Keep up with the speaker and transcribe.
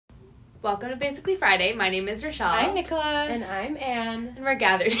Welcome to Basically Friday. My name is Rochelle. I'm Nicola. And I'm Anne. And we're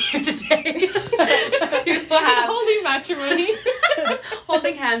gathered here today to have... Holding matrimony.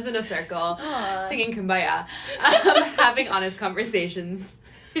 holding hands in a circle. Aww. Singing Kumbaya. Having honest conversations.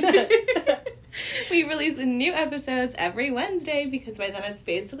 We release new episodes every Wednesday because by then it's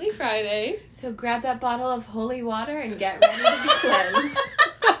Basically Friday. So grab that bottle of holy water and get ready to be cleansed.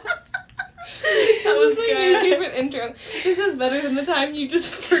 That was This is good. my favorite intro. This is better than the time you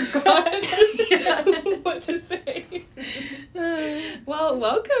just forgot what to say. Well,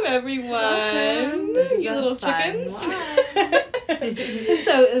 welcome everyone. Welcome. This is you a little fun chickens.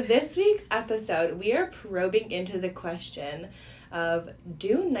 So this week's episode, we are probing into the question of,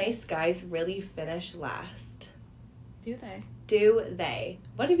 do nice guys really finish last? Do they? Do they?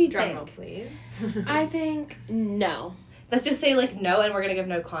 What do you Drum roll, think? please. I think no. Let's just say no, and we're gonna give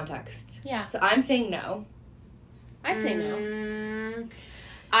no context. Yeah. So I'm saying no. I say no.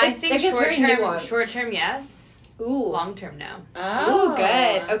 I think guess very nuanced. short term, yes. Ooh. Long term, no. Ooh,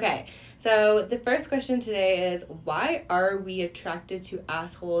 good. Okay. So the first question today is, why are we attracted to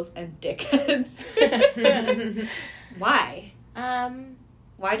assholes and dickheads? Why?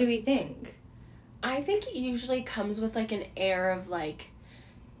 Why do we think? I think it usually comes with an air of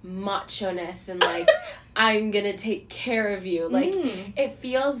macho-ness and I'm gonna take care of you. It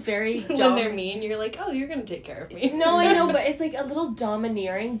feels very When they're mean, you're like, oh, you're gonna take care of me. No, I know, but it's a little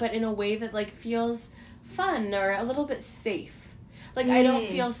domineering, but in a way that feels fun or a little bit safe. I don't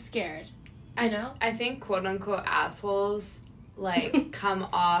feel scared. I think quote unquote assholes come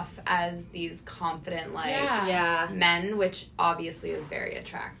off as these confident Yeah. men, which obviously is very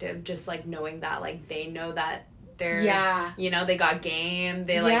attractive. Just knowing that they know that they're they got game.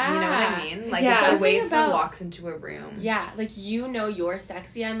 They you know what I mean? It's the way someone walks into a room. Yeah, you're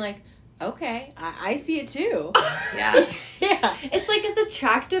sexy. I'm okay, I see it too. Yeah. Yeah. It's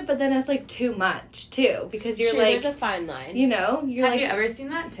attractive, but then it's too much too, because you're there's a fine line. you're Have you ever seen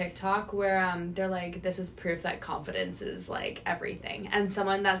that TikTok where they're this is proof that confidence is everything, and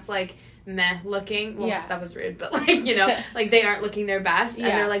someone that's meh looking, that was rude, but they aren't looking their best, and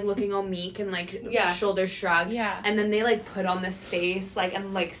they're looking all meek and shoulders shrugged, and then they put on this face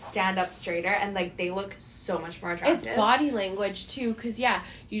and stand up straighter, and they look so much more attractive. It's body language too, because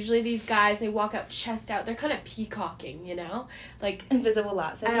usually these guys, they walk out chest out, they're kind of peacocking, invisible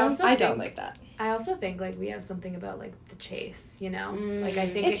lat syndrome. I don't like that. I also think we have something about the chase, I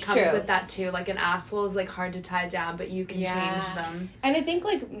think It's it comes true. with that too. An asshole is hard to tie down, but you can change them. And I think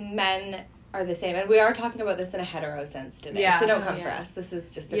men are the same, and we are talking about this in a hetero sense today. Yeah. So don't come for us. This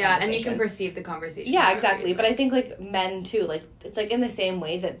is just a and conversation. you can perceive the conversation. Yeah, exactly. But I think men too, it's in the same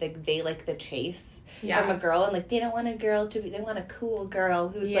way that they like the chase from a girl, and they don't want a girl to be, they want a cool girl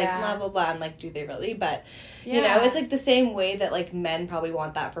who's blah blah blah, and do they really? But you know, it's the same way that men probably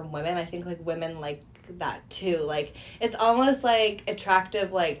want that from women. I think women like that too. It's almost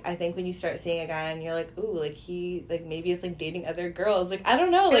attractive. I think when you start seeing a guy and you're ooh, he maybe is dating other girls. I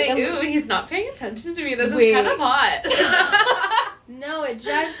don't know. Ooh, he's not paying attention to me. This is kind of hot. No, it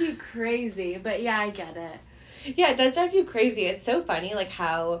drives you crazy, but I get it. Yeah, it does drive you crazy. It's so funny,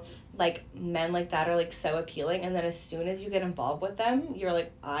 how men like that are so appealing, and then as soon as you get involved with them, you're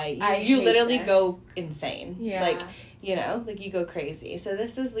you literally go insane. Yeah. You go crazy. So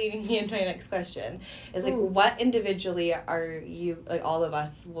this is leading me into my next question. Is what individually are you, all of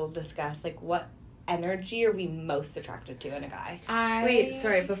us will discuss, what energy are we most attracted to in a guy? Wait,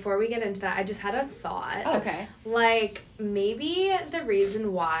 sorry, before we get into that, I just had a thought. Oh. Okay. Maybe the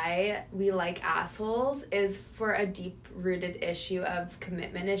reason why we like assholes is for a deep-rooted issue of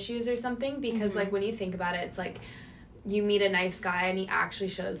commitment issues or something, because, when you think about it, it's you meet a nice guy and he actually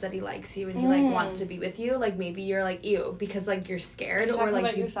shows that he likes you and he, wants to be with you, maybe you're ew, because, you're scared, You're or, talking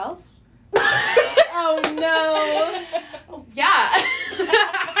about you... yourself? Oh, no. Yeah.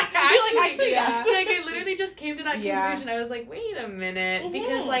 Actually, yes. I literally just came to that conclusion. I was wait a minute.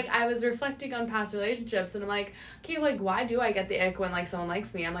 Because, I was reflecting on past relationships, and I'm okay, why do I get the ick when, someone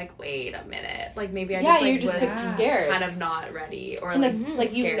likes me? I'm wait a minute. Maybe I you're just was scared. kind of not ready, or, and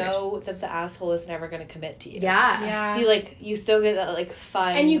scared. you know that the asshole is never going to commit to you. Yeah. So, you still get that,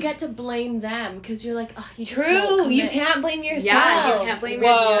 fun. And you get to blame them, because you're oh, he just won't True. commit. You can't blame yourself. Yeah, you can't blame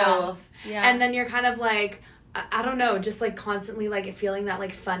yourself. Yeah. And then you're kind of I don't know, just constantly feeling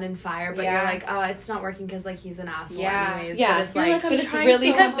that fun and fire, but you're oh, it's not working because he's an asshole anyways. Yeah, but it's you're but it's really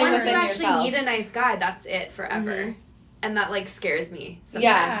because something once you within actually yourself. meet a nice guy, that's it forever, and that scares me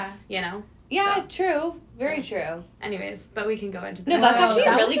sometimes. You know. Yeah, So. true. Very true. Anyways, but we can go into No, this. that's actually a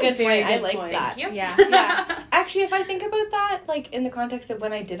that really was a good very point. I good like point. that. Thank you. Yeah. Yeah. Actually, if I think about that, in the context of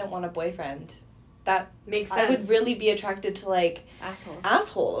when I didn't want a boyfriend, that makes sense. I would really be attracted to, like,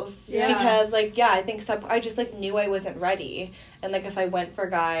 assholes. Yeah. Because, like, yeah, I think I just, like, knew I wasn't ready. And, like, if I went for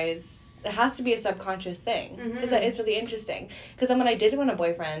guys, it has to be a subconscious thing. Because that is really interesting. Because then when I did want a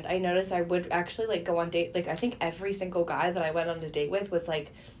boyfriend, I noticed I would actually, like, go on date. Like, I think every single guy that I went on a date with was,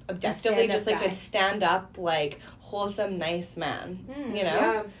 like, objectively just, like, a stand-up, like, wholesome, nice man. You know?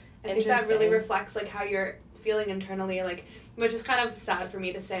 Yeah. I think that really reflects, like, how you're feeling internally, like, which is kind of sad for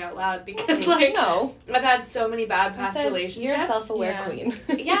me to say out loud because, like, I've had so many bad past relationships. You're a self-aware queen.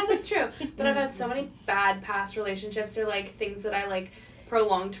 Yeah, that's true. But I've had so many bad past relationships or, like, things that I, like,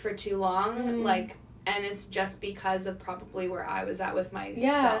 prolonged for too long, like, and it's just because of probably where I was at with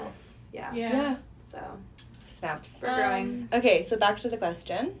myself. Yeah. So. Snaps. We're growing. Okay, so back to the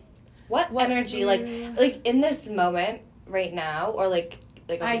question. What energy, like, in this moment right now, or, like,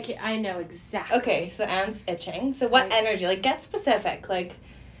 I know exactly. Okay, so Anne's itching. So what energy? Like, get specific. Like,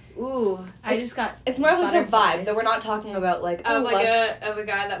 ooh, I just got. It's more of like a vibe that we're not talking about, like, of a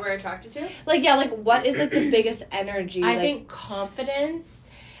guy that we're attracted to. Like, yeah, like, what is, like, the biggest energy? I think confidence,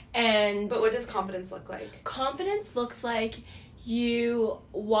 and. But what does confidence look like? Confidence looks like you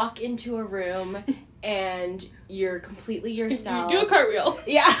walk into a room and you're completely yourself. You do a cartwheel.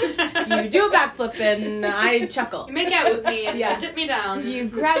 Yeah. You do a backflip and I chuckle. You make out with me and dip me down. You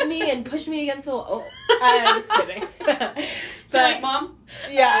grab me and push me against the wall. Oh, I'm just kidding. But, you're like, Mom?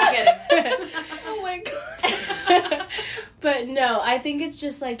 Yeah. I'm kidding. Oh my God. But no, I think it's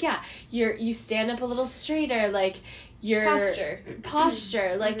just like, you stand up a little straighter, like, your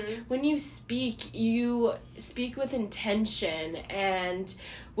posture. Like, when you speak with intention, and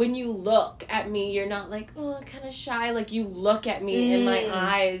when you look at me, you're not like, oh, kind of shy. Like, you look at me in my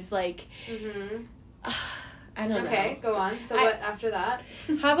eyes, like, I don't know. Okay, go on. So what after that?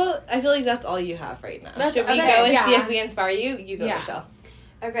 How about, I feel like that's all you have right now. Should we go and see if we inspire you? You go, Michelle.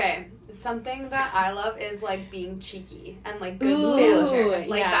 Okay, something that I love is, like, being cheeky and, like, good banter.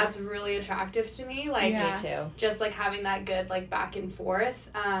 Like, that's really attractive to me. Like, me too. Just, like, having that good, like, back and forth.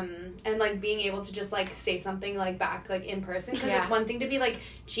 And, like, being able to just, like, say something, like, back, like, in person. Because it's one thing to be, like,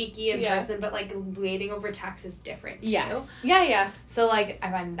 cheeky in person, but, like, waiting over text is different, too. Yes. Yeah. So, like,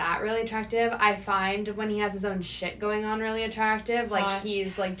 I find that really attractive. I find when he has his own shit going on really attractive. Like,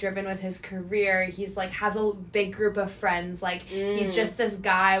 he's, like, driven with his career. He's, like, has a big group of friends. Like, he's just this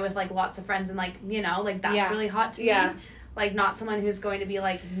guy with, like, lots of friends, and, like, you know, like, that's really hot to me. Like, not someone who's going to be,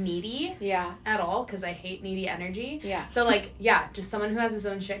 like, needy at all, because I hate needy energy. So, like, just someone who has his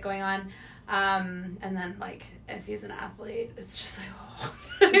own shit going on. And then, like, if he's an athlete, it's just like, oh.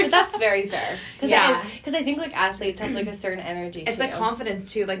 But that's very fair. Because I think, like, athletes have, like, a certain energy, It's, like,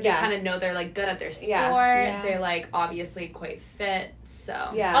 confidence, too. Like, they kind of know they're, like, good at their sport. They're, like, obviously quite fit, so.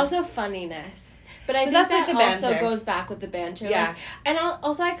 Also, funniness. But I think that also goes back with the banter. Yeah. Like, and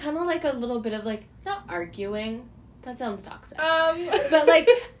I kind of like a little bit of, like, not arguing. That sounds toxic. But, like,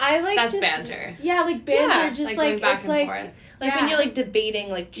 I like that's just... banter. Yeah, like, banter, just, like back it's, and like... forth. Like, when you're, like, debating,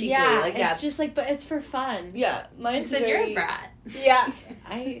 like, cheekily. Like, it's just, like, but it's for fun. Yeah. Mine's said you're a brat. Yeah.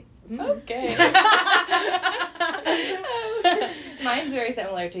 Okay. Mine's very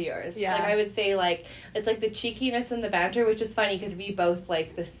similar to yours. Yeah. Like, I would say, like, it's, like, the cheekiness and the banter, which is funny because we both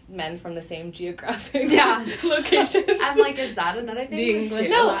like this men from the same geographic locations. I'm like, is that another thing? The English.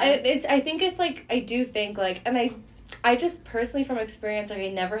 No, I think it's, like, I do think, like, and I just personally from experience, like, I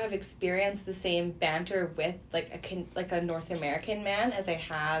never have experienced the same banter with, like, a North American man as I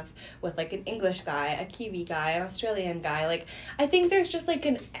have with, like, an English guy, a Kiwi guy, an Australian guy. Like, I think there's just, like,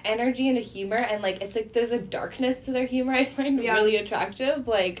 an energy and a humor, and, like, it's, like, there's a darkness to their humor I find really attractive.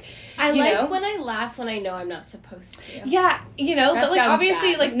 Like, I like when I laugh when I know I'm not supposed to. Yeah, you know, that but, like,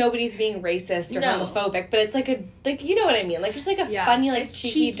 obviously, bad. like, nobody's being racist or homophobic, but it's, like, you know what I mean? Like, just, like, a funny, like,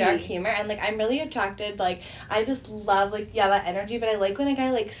 cheeky, dark humor, and, like, I'm really attracted, like, I just love, like, that energy, but I like when a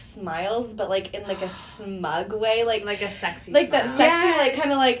guy, like, smiles, but, like, in, like, a smug way, like a sexy like smile. that sexy, like,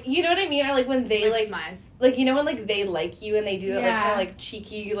 kind of, like, you know what I mean, or, like, when they, like smiles. Like, you know when, like, they like you and they do that, like, kind of, like,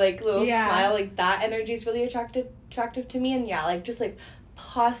 cheeky, like, little smile, like, that energy is really attractive to me, and like, just, like,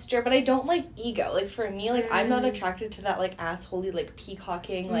 posture, but I don't like ego. Like, for me, like, I'm not attracted to that, like, assholey, like,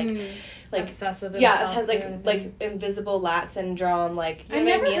 peacocking, like obsessed with himself. It has, like invisible lat syndrome, like, you know I've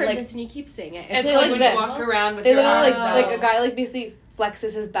never what I mean? heard like, this, and you keep saying it. It's like when this. you walk around with they your literally, arms like, out. a guy, like, basically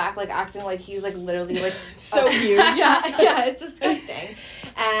flexes his back, like, acting like he's, like, literally, like, so huge. yeah, it's disgusting.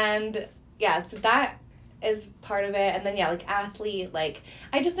 And so that is part of it. And then like, athlete, like,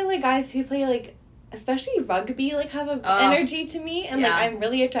 I just think, like, guys who play, like, especially rugby, like, have a energy to me, and like, I'm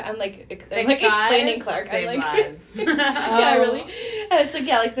really I'm like explaining Clark. Same I'm like, vibes. yeah, really. And it's like,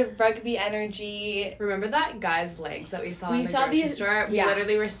 yeah, like the rugby energy. Remember that guy's legs that we saw in the grocery store? We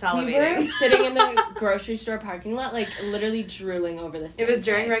literally were salivating. We were sitting in the grocery store parking lot, like, literally drooling over this. It was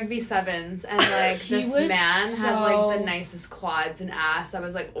during Rugby Sevens, and, like, this man had, like, the nicest quads and ass. I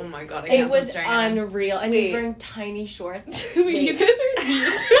was like, oh my god, I can't stop staring at him. It was unreal. And he was wearing tiny shorts. You guys are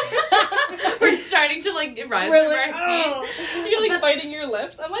cute. We're starting to, like, rise from our seat. You're, like, biting your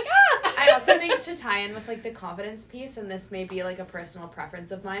lips. I'm like, I also think to tie in with, like, the confidence piece, and this may be, like, a personal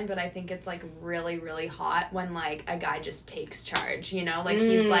preference of mine, but I think it's, like, really, really hot when, like, a guy just takes charge, you know? Like,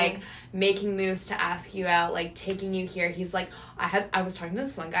 he's, like, making moves to ask you out, like, taking you here. He's like, I was talking to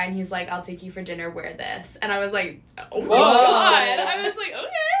this one guy, and he's like, I'll take you for dinner, wear this. And I was like, oh my god. I was like,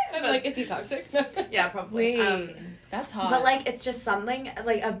 okay. I'm like, is he toxic? Yeah, probably. That's hot. But, like, it's just something,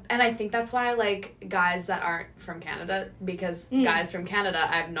 like, and I think that's why I like guys that aren't from Canada, because guys from Canada,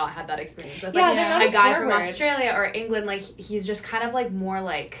 I've not had that experience with. Like, a guy from Australia or England, like, he's just kind of, like, more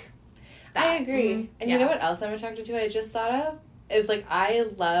like that. I agree. And you know what else I'm attracted to I just thought of? Is, like, I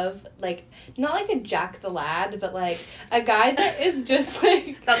love, like, not, like, a Jack the Lad, but, like, a guy that is just,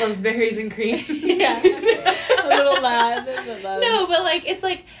 like... that loves berries and cream. Yeah. A little lad that loves... No, but, like, it's,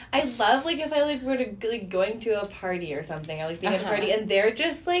 like, I love, like, if I, like, were to, like, going to a party or something, or, like, being at a party, and they're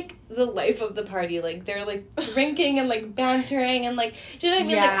just, like, the life of the party. Like, they're, like, drinking and, like, bantering, and, like, do you know what I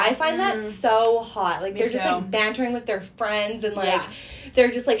mean? Yeah. Like, I find that so hot. Like, they're just, like, bantering with their friends, and, like, they're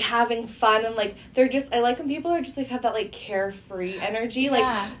just, like, having fun, and, like, they're just... I like when people are just, like, have that, like, carefree energy, like,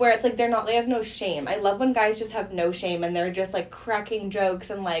 where it's like they have no shame. I love when guys just have no shame and they're just, like, cracking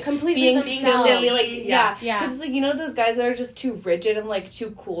jokes and, like, completely being silly, like, yeah. Because it's like, you know, those guys that are just too rigid and, like,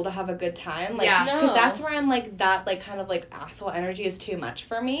 too cool to have a good time, like, because that's where I'm like, that, like, kind of, like, asshole energy is too much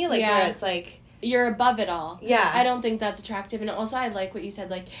for me, like, where it's like, you're above it all. Yeah. I don't think that's attractive. And also, I like what you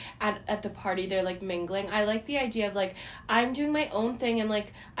said, like, at the party, they're, like, mingling. I like the idea of, like, I'm doing my own thing, and,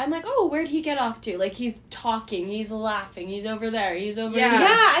 like, I'm like, oh, where'd he get off to? Like, he's talking, he's laughing, he's over there, he's over here.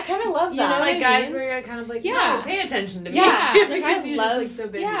 Yeah, I kind of love that. You know, like, guys where you're kind of like, no, pay attention to me. Yeah. Because you're just, like, so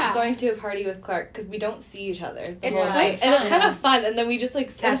busy. Going to a party with Clark, because we don't see each other. It's quite fun. And it's kind of fun, and then we just,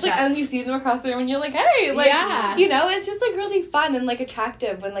 like, and you see them across the room, and you're like, hey, like, you know, it's just, like, really fun and, like,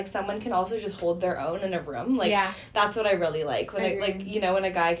 attractive when, like, someone can also just hold their own in a room. Like, that's what I really like. When like, you know, when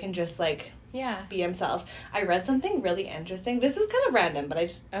a guy can just, like, be himself. I read something really interesting. This is kind of random, but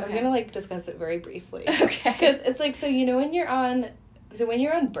I'm gonna, like, discuss it very briefly. Okay. Because it's like, so, you know, when you're on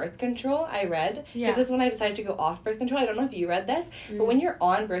birth control, I read, this is when I decided to go off birth control. I don't know if you read this, but when you're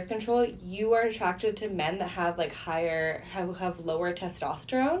on birth control, you are attracted to men that have, like, have lower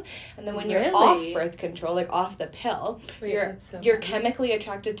testosterone, and then when you're off birth control, like, off the pill, you're chemically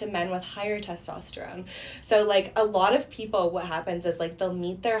attracted to men with higher testosterone. So, like, a lot of people, what happens is, like, they'll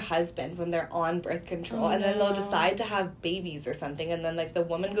meet their husband when they're on birth control, and then they'll decide to have babies or something, and then, like, the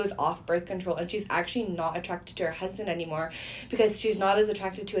woman goes off birth control, and she's actually not attracted to her husband anymore because she's not as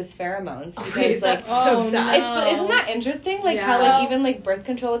attracted to his pheromones, because that's so sad. Isn't that interesting? Like, how, like, even, like, birth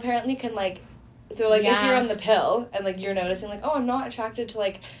control apparently can, like, so, like, if you're on the pill and, like, you're noticing, like, oh, I'm not attracted to,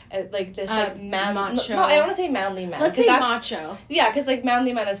 like, this, like, macho. No, I don't want to say manly man. Let's say macho. Yeah, because, like,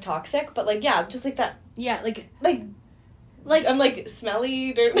 manly man is toxic, but, like, yeah, just, like, that. Yeah, like I'm, like,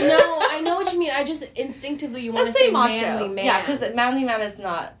 smelly. No, I know what you mean. I just instinctively you want to say macho. Manly man. Yeah, because manly man is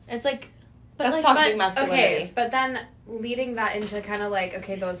not. It's like. That's, like, toxic masculinity. Okay, but then leading that into kind of, like,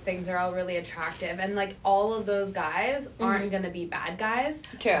 okay, those things are all really attractive, and, like, all of those guys aren't gonna be bad guys.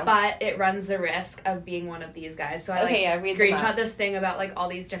 True. But it runs the risk of being one of these guys. So I, screenshot this thing about, like, all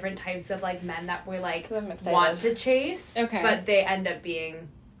these different types of, like, men that we, like, want to chase. Okay. But they end up being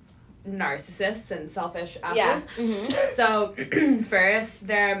narcissists and selfish assholes. Yeah. So first,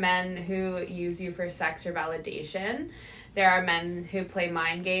 there are men who use you for sex or validation. There are men who play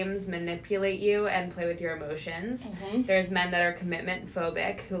mind games, manipulate you, and play with your emotions. There's men that are commitment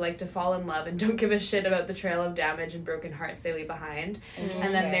phobic, who like to fall in love and don't give a shit about the trail of damage and broken hearts they leave behind.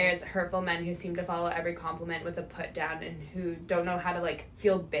 And then there's hurtful men who seem to follow every compliment with a put down and who don't know how to, like,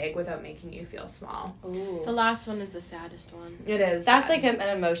 feel big without making you feel small. Ooh. The last one is the saddest one. It is. That's like an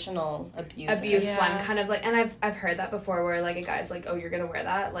emotional abuse one, kind of like, and I've heard that before, where like a guy's like, oh, you're gonna wear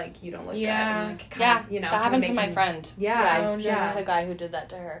that, like, you don't look good. And, like, kind of, you know, that happened to my friend. There's a guy who did that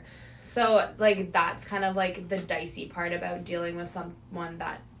to her. So, like, that's kind of, like, the dicey part about dealing with someone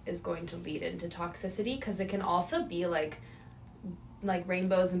that is going to lead into toxicity, because it can also be, like, like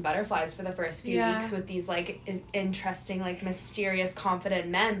rainbows and butterflies for the first few weeks with these like interesting, like mysterious, confident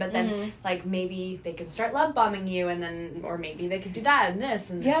men, but then like maybe they can start love bombing you, and then, or maybe they could do that and this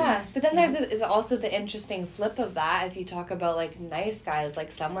and but then there's also the interesting flip of that. If you talk about like nice guys,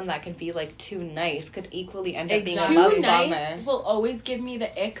 like someone that could be like too nice could equally end up being a love bomber. Too nice will always give me the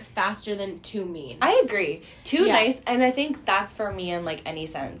ick faster than too mean. I agree. Too nice, and I think that's for me in like any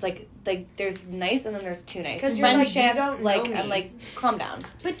sense. Like there's nice and then there's too nice. Because you're like, you don't know me. I'm like, calm down.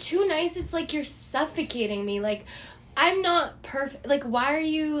 But too nice, it's like you're suffocating me. Like, I'm not perfect. Like, why are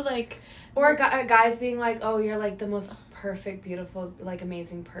you like... Or guys being like, oh, you're like the most perfect, beautiful, like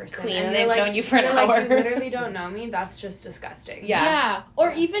amazing person. Queen, and they've known you for an hour. Like, you literally don't know me. That's just disgusting. Yeah. Or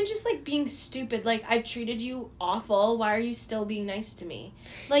even just like being stupid. Like, I've treated you awful. Why are you still being nice to me?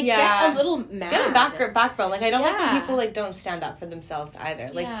 Like, get a little mad. Get a backbone. Like, I don't like when people like don't stand up for themselves either.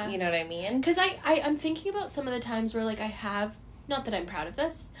 Like, you know what I mean? Because I'm thinking about some of the times where like I have, not that I'm proud of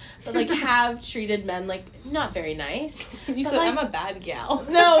this, but like have treated men like not very nice. You said, like, I'm a bad gal.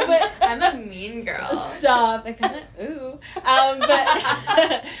 No, but I'm a mean girl. Stop. I kind of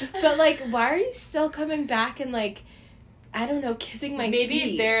but like, why are you still coming back and like, I don't know, kissing my feet?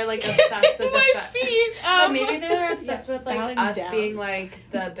 Maybe they're like obsessed with my feet. But maybe they're obsessed with like us being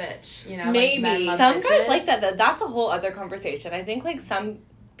like the bitch. You know, maybe like, some guys like that. That's a whole other conversation. I think like some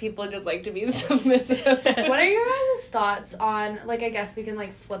people just like to be submissive. What are your guys' thoughts on, like, I guess we can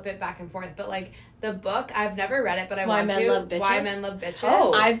like flip it back and forth, but like the book, I've never read it, but I want to. Why Men Love Bitches.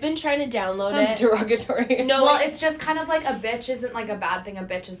 Oh, I've been trying to download it. Derogatory. No, well, it's just kind of like a bitch isn't like a bad thing. A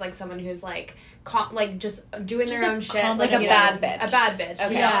bitch is like someone who's like just doing their own shit, like a bad bitch. A bad bitch.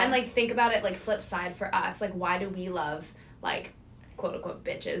 Okay. You know? And like think about it, like flip side for us, like why do we love like quote unquote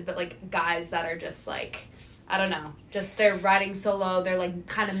bitches, but like guys that are just like, I don't know, just they're riding solo, they're like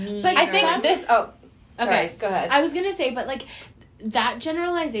kind of mean. But I think this. Oh, sorry, go ahead. I was gonna say, but like that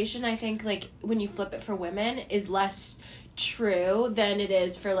generalization, I think like when you flip it for women is less true than it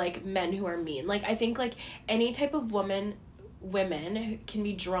is for like men who are mean. Like I think like any type of women can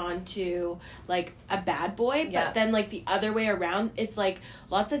be drawn to like a bad boy, but then like the other way around, it's like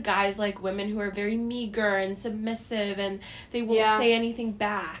lots of guys like women who are very meager and submissive and they won't say anything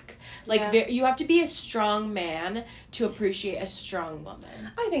back. Like you have to be a strong man to appreciate a strong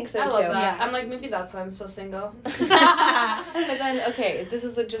woman. I think so too. Love that. Yeah. I'm like, maybe that's why I'm still single. But then okay, this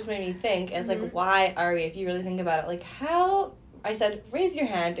is what just made me think. It's like, why are we? If you really think about it, like how I said, raise your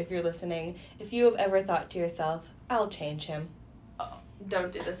hand if you're listening. If you have ever thought to yourself, I'll change him. Oh,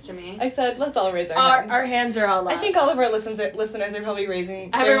 don't do this to me. I said, let's all raise our hands. Our hands are all up. I think all of our listeners are probably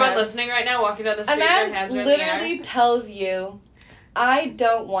raising Everyone their hands. Listening right now, walking down the street, their hands are in literally the air. tells you, I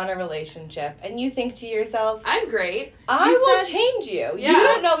don't want a relationship. And you think to yourself, I'm great. I will change you. Yeah. You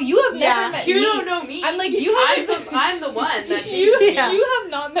don't know. You have never met me. You don't know me. I'm like, I'm the one that you have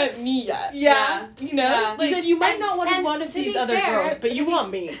not met me yet. Yeah. You know? Yeah. You said you might not want one of these other girls, but you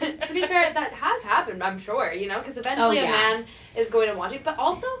want me. To be fair, that has happened, I'm sure, you know, because eventually a man is going to want you. But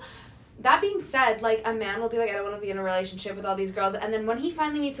also, that being said, like, a man will be like, I don't want to be in a relationship with all these girls. And then when he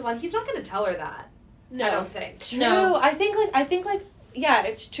finally meets one, he's not going to tell her that. No. I don't think. True. No. I think yeah,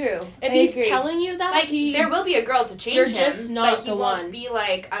 it's true. If he's telling you that, like, there will be a girl to change him. You're just not but the he one. Won't be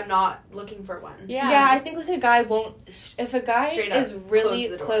like, I'm not looking for one. Yeah, I think like a guy won't. If a guy is really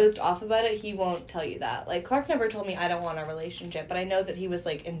closed off about it, he won't tell you that. Like Clark never told me I don't want a relationship, but I know that he was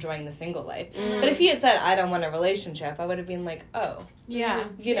like enjoying the single life. But if he had said I don't want a relationship, I would have been like, oh, yeah,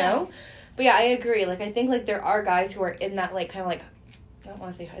 you know. But yeah, I agree. Like I think like there are guys who are in that like kind of like, I don't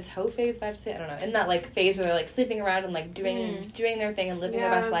want to say is hoe phase, but I have to say I don't know, in that like phase where they're like sleeping around and like doing their thing and living their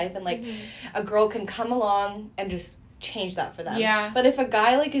best life, and like a girl can come along and just change that for them. Yeah. But if a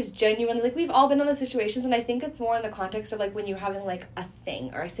guy like is genuinely like, we've all been in those situations, and I think it's more in the context of like when you're having like a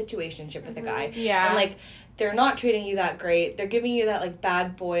thing or a situationship with a guy, and like they're not treating you that great. They're giving you that like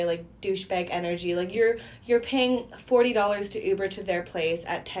bad boy, like douchebag energy. Like you're paying $40 to Uber to their place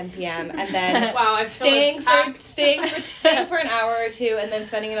at 10 p.m. and then staying for an hour or two, and then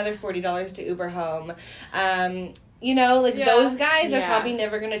spending another $40 to Uber home. You know, like those guys are probably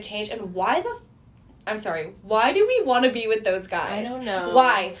never gonna change. And why do we want to be with those guys? I don't know.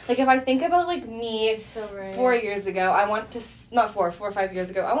 Why? Like, if I think about, like, me so right. 4 years ago, I want to, not 4 or 5 years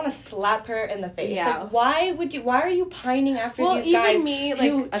ago, I want to slap her in the face. Yeah. Like, why are you pining after these guys? Well, even me,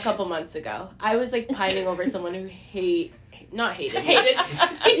 like, a couple months ago, I was, like, pining over someone who hated me. He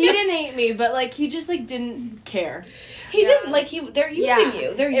didn't hate me, but, like, he just, like, didn't care. He didn't, like, they're using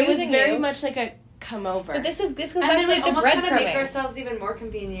you. They're using you. It was very much like a come over. But this goes back to like the breadcrumbing. And then we almost kind of make ourselves even more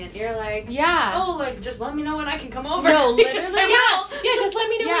convenient. You're like, just let me know when I can come over. No, literally, just let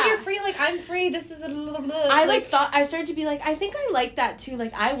me know when you're free. Like, I'm free. This is I started to be like, I think I like that too.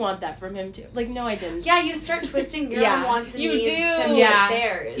 Like, I want that from him too. Like, no, I didn't. Yeah, you start twisting your wants and needs to meet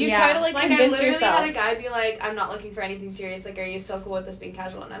theirs. You try to like convince yourself. I literally had a guy be like, I'm not looking for anything serious. Like, are you so cool with this being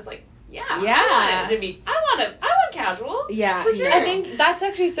casual? And I was like, I want casual. Yeah. For sure. I think that's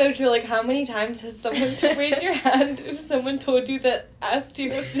actually so true. Like, how many times has someone to raise your hand if someone told you asked you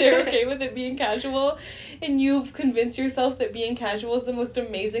if they're okay with it being casual, and you've convinced yourself that being casual is the most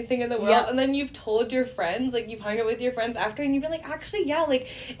amazing thing in the world, and then you've told your friends, like, you've hung out with your friends after, and you've been like, actually, like,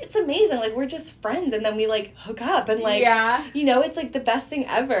 it's amazing. Like, we're just friends, and then we, like, hook up, and, like, it's, like, the best thing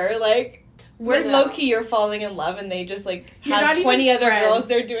ever. Like, we're low-key, you're falling in love, and they just, like, have 20 other girls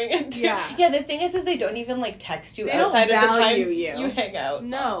they're doing it too. Yeah, the thing is they don't even, like, text you outside of the times you hang out.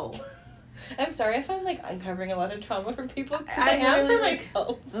 No. I'm sorry if I'm, like, uncovering a lot of trauma for people, because I am for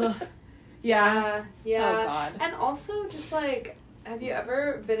myself. Yeah. Oh, God. And also, just, like, have you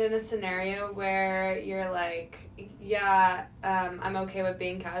ever been in a scenario where you're, like, I'm okay with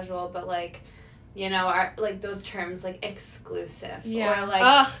being casual, but, like, you know, like, those terms, like, exclusive. Yeah. Or,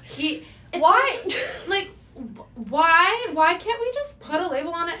 like, why? Like, why can't we just put a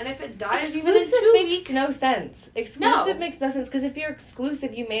label on it? And if it dies even in 2 weeks, makes no sense. Exclusive makes no sense, because if you're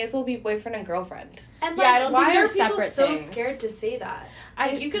exclusive, you may as well be boyfriend and girlfriend. And like, I don't why think they're are people separate so things. scared to say that?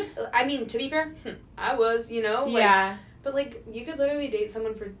 You could. I mean, to be fair, I was. You know. Like, but like, you could literally date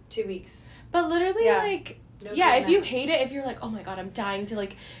someone for 2 weeks. But literally, like. If you hate it, if you're like, oh my god, I'm dying to,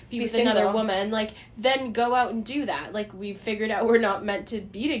 like, be with another woman, like, then go out and do that. Like, we've figured out we're not meant to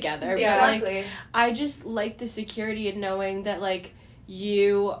be together. Yeah, exactly. Like, I just like the security in knowing that, like,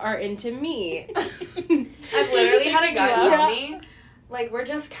 you are into me. I've literally had a guy tell me, like, we're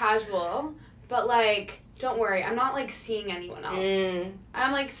just casual, but, like, don't worry, I'm not, like, seeing anyone else.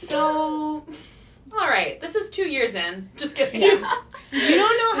 I'm like, so... All right, this is 2 years in. Just kidding. Yeah. You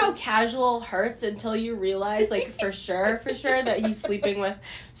don't know how casual hurts until you realize, like, for sure, that he's sleeping with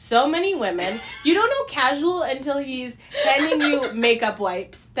so many women. You don't know casual until he's handing you makeup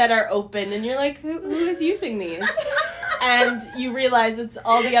wipes that are open, and you're like, who is using these? And you realize it's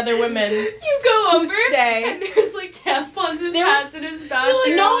all the other women. You go who over, stay. and there's, like, tampons and pads in his bathroom.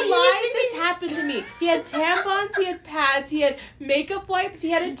 Like, no lie, this happened to me. He had tampons, he had pads, he had makeup wipes,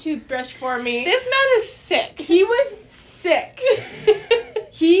 he had a toothbrush for me. This man is sick. He was sick.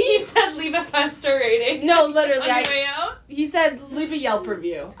 He said leave a 5-star rating. No, literally. On your way out? He said leave a Yelp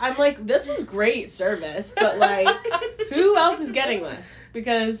review. I'm like, this was great service, but, like, who else is getting this?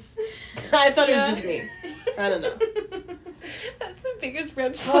 Because I thought it was just me. I don't know. That's the biggest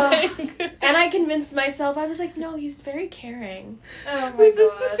red flag. And I convinced myself, I was like, no, he's very caring. Oh my god. Was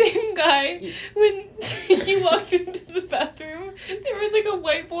this the same guy when you walked into the bathroom? There was, like, a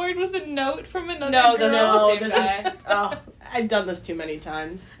whiteboard with a note from another girl. No, that's not the same guy. I've done this too many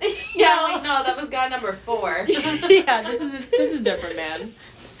times. No, that was guy number 4. Yeah, this is a different man.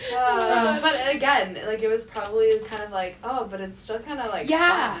 But again, like, it was probably kind of like, but it's still kind of like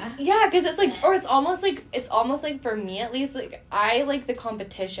fun. Because it's like, or it's almost like for me at least, like, I like the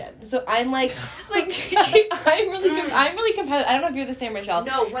competition, so I'm like I'm really competitive. I don't know if you're the same, Rachel.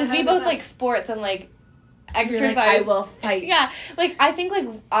 No, because we both like sports and like exercise. Like, I will fight. Yeah, like, I think, like,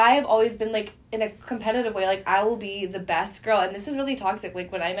 I've always been, like, in a competitive way, like, I will be the best girl, and this is really toxic.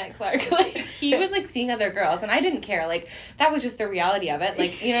 Like, when I met Clark, like, he was, like, seeing other girls, and I didn't care. Like, that was just the reality of it.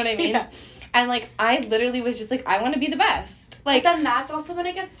 Like, you know what I mean? And, like, I literally was just like, I want to be the best. Like, but then that's also when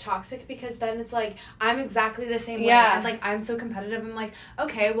it gets toxic, because then it's like, I'm exactly the same way. And, like, I'm so competitive. I'm like,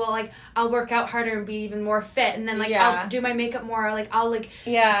 okay, well, like, I'll work out harder and be even more fit. And then, like, I'll do my makeup more. Or, like, I'll, like,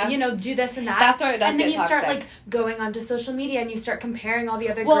 you know, do this and that. That's where it does and then get you toxic. start, like, going onto social media and you start comparing all the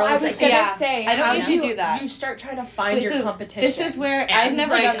other well, girls. I was like, going to say, I don't usually do that. You start trying to find your competition. This is where I've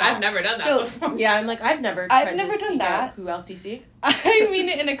never done that. I've never done that before. Yeah, I'm like, I've never done that. Who else you see? I mean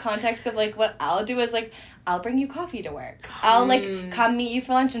it in a context of, like, what I'll do is, like, I'll bring you coffee to work. I'll, like, come meet you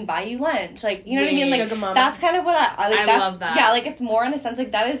for lunch and buy you lunch. Like, you know what I mean? Like, Sugar mama. that's kind of what I like. I love that. Yeah, like, it's more in a sense,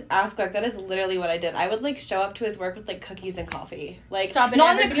 like, that is, ask Clark, that is literally what I did. I would, like, show up to his work with, like, cookies and coffee. Like, stop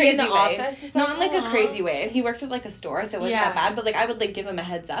not in a crazy in the way. Office. It's not in, like, a crazy way. And he worked at, like, a store, so it wasn't that bad. But, like, I would, like, give him a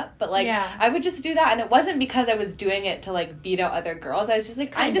heads up. But, like, I would just do that. And it wasn't because I was doing it to, like, beat out other girls. I was just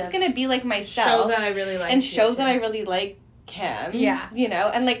like, I'm just gonna be, like, myself. Show that I really like and show that I really like him, you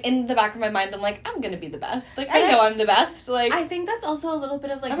know, and, like, in the back of my mind, I'm like, I'm gonna be the best. Like, I know I'm the best. Like, I think that's also a little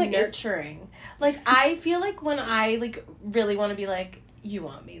bit of, like, nurturing. Like, I feel like when I, like, really want to be like, you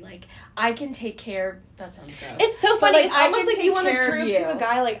want me. Like, I can take care. That sounds gross. It's so funny. Like, it's almost like you want to prove to a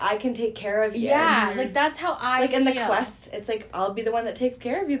guy, like, I can take care of you. Yeah, like, that's how I feel. In the quest, it's like, I'll be the one that takes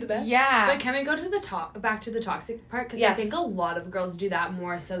care of you the best. Yeah. But can we go to back to the toxic part? Because I think a lot of girls do that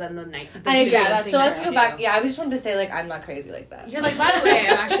more so than the night. I agree. So let's go back. Yeah, I just wanted to say, like, I'm not crazy like that. You're like, by the way,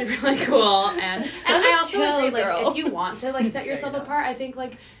 I'm actually really cool. And I also agree, like, if you want to, like, set yourself apart, I think,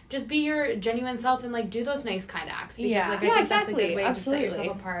 like, just be your genuine self and, like, do those nice kind of acts. Because, like, I think that's a good way to set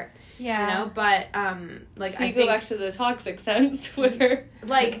yourself apart. Yeah. You know? But, like, so you go back to the toxic sense where...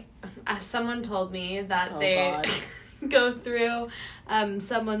 Like, someone told me that they go through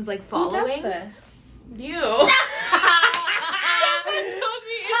someone's, like, following. Who does this? You. Someone told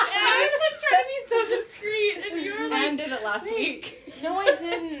me. I was, like, trying to be so discreet. And you were like... Anne did it last week. No, I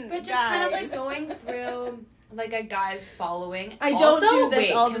didn't. But just kind of, like, going through... Like a guy's following. I don't do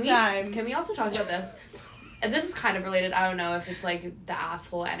this all the time. Can we also talk about this? And this is kind of related. I don't know if it's like the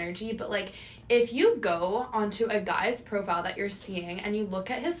asshole energy, but like if you go onto a guy's profile that you're seeing and you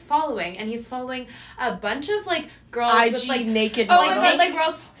look at his following and he's following a bunch of like girls IG with like naked models. Like naked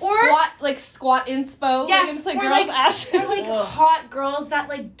girls or squat inspo. Yes, like, it's like or girls' like, ass. or like hot girls that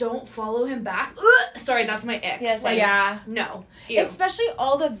like don't follow him back. Sorry, that's my ick. Yes, like, yeah. No. Ew. Especially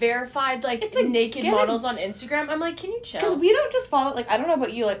all the verified like it's like naked models on Instagram. I'm like, can you chill? Because we don't just follow, like, I don't know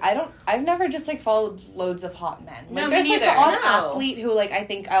about you, like, I've never just, like, followed loads of hot men. Like, no, there's, me like, neither. an athlete who, like, I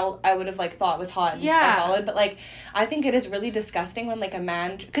think I would have, like, thought was hot and I followed, but, like, I think it is really disgusting when, like, a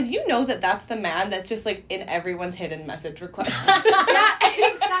man, because you know that's the man that's just, like, in everyone's hidden message requests.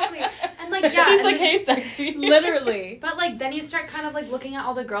 Yeah, exactly. And, like, yeah. He's like, hey, sexy. Literally. But, like, then you start kind of, like, looking at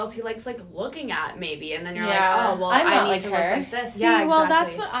all the girls he likes, like, looking at, maybe, and then you're like, oh, well, I'm not I need like to her. look like this. See, Yeah, exactly. well,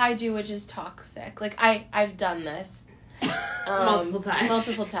 that's what I do, which is toxic. Like, I've done this. Multiple times.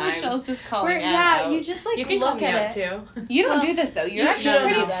 Michelle's just calling out. You just, like, you can look call me at out, it. too. You don't do this, though. You're actually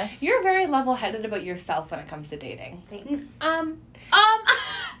don't do this. You're very level-headed about yourself when it comes to dating. Thanks.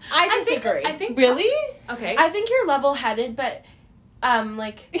 I disagree. I think really? Okay. I think you're level-headed, but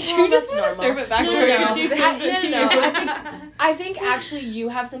like you just want to serve it back to her. No. She served it to you. I think actually you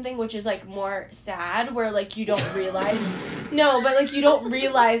have something which is like more sad, where like you don't realize. No, but like you don't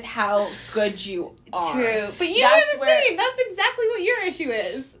realize how good you are. True, but you are the same. That's exactly what your issue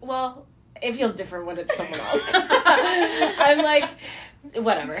is. Well, it feels different when it's someone else. I'm like,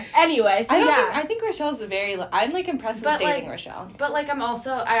 whatever. Anyway, so I think Rochelle's I'm like impressed with dating like, Rochelle. But like I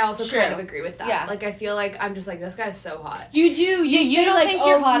also kind of agree with that. Yeah. Like I feel like I'm just like, this guy's so hot. You do. You don't like, think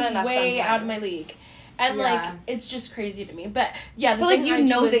you're hot enough. Way sometimes. Out of my league. And like it's just crazy to me. But yeah, but like you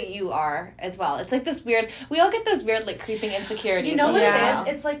know that you are as well. It's like this weird. We all get those weird like creeping insecurities. You know what it is?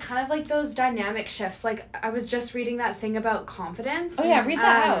 It's like kind of like those dynamic shifts. Like I was just reading that thing about confidence. Oh yeah, read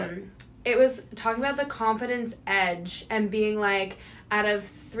that out. It was talking about the confidence edge and being like, out of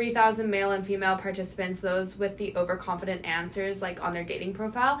 3,000 male and female participants, those with the overconfident answers like on their dating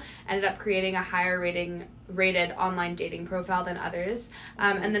profile ended up creating a higher rated online dating profile than others.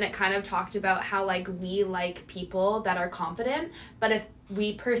 And then it kind of talked about how like we like people that are confident, but if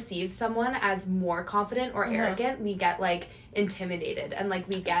we perceive someone as more confident or arrogant, we get like intimidated and like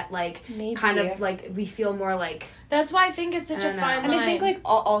we get like kind of like we feel more like. That's why I think it's such a fine line. And I think like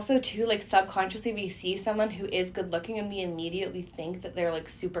also too like subconsciously we see someone who is good looking and we immediately think that they're like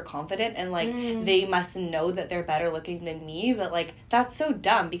super confident and like they must know that they're better looking than me, but like that's so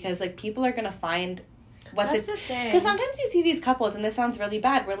dumb because like people are gonna find That's the thing. Because sometimes you see these couples, and this sounds really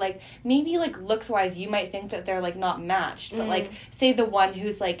bad, where, like, maybe, like, looks-wise, you might think that they're, like, not matched. But, like, say the one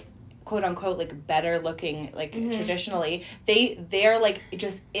who's, like, quote-unquote, like, better-looking, like, traditionally, they're, like,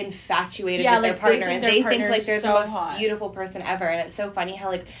 just infatuated with their partner. And they think, like, they're the most beautiful person ever. And it's so funny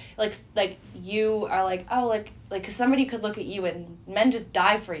how, like you are, like, oh, like, because somebody could look at you, and men just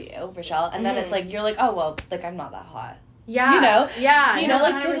die for you, Rochelle. And then it's, like, you're like, oh, well, like, I'm not that hot. Yeah. You know? Yeah. You know,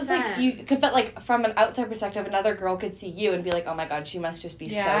 like, because it's like, but, like, from an outside perspective, another girl could see you and be like, oh my god, she must just be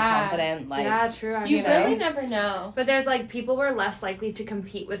so confident. Like, yeah, true. You really never know. But there's, like, people were less likely to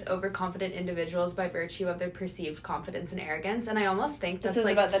compete with overconfident individuals by virtue of their perceived confidence and arrogance. And I almost think that's, this is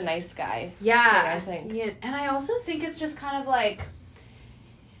like, about the nice guy. Yeah. Thing, I think. Yeah. And I also think it's just kind of, like,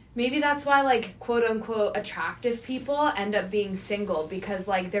 maybe that's why, like, quote-unquote attractive people end up being single because,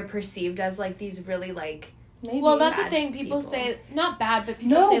 like, they're perceived as, like, these really, like... Maybe. Well, that's the thing. People say, not bad, but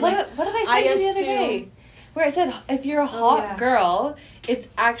people say, like... what did I say the other day? Where I said, if you're a hot girl, it's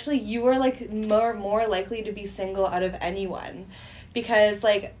actually, you are, like, more likely to be single out of anyone. Because,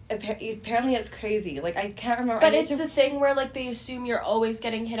 like, apparently it's crazy. Like, I can't remember. But it's the thing where, like, they assume you're always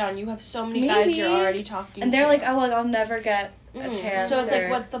getting hit on. You have so many guys you're already talking to. And they're like, oh, well, I'll never get a chance. So it's like,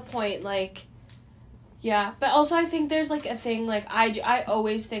 what's the point? Like... Yeah, but also I think there's, like, a thing, like, I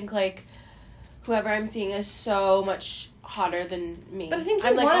always think, like, whoever I'm seeing is so much hotter than me. But I think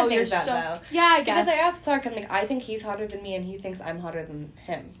you want to think that, though. Yeah, I guess. Because I asked Clark, I'm like, I think he's hotter than me, and he thinks I'm hotter than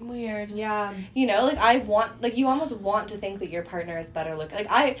him. Weird. Yeah. You know, like, I want, like, you almost want to think that your partner is better looking.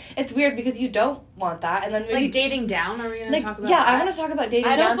 Like, it's weird because you don't want that, and then maybe... Like, dating down? Are we going to talk about that? I want to talk about dating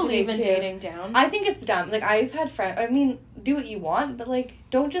down. I don't believe in dating down. I think it's dumb. Like, I've had friends... I mean, do what you want, but, like,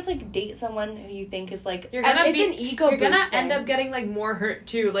 don't just, like, date someone who you think is, like... It's an ego boost. You're gonna end up getting, like, more hurt,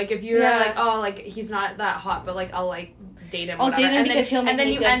 too. Like, if you're, like, oh, like, he's not that hot, but, like, I'll, like... date him, I'll date him because he'll make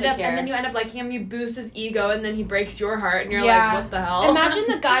me feel secure. And then you end up liking him, you boost his ego, and then he breaks your heart, and you're like, what the hell? Imagine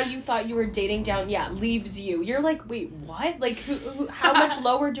the guy you thought you were dating down, leaves you. You're like, wait, what? Like, how much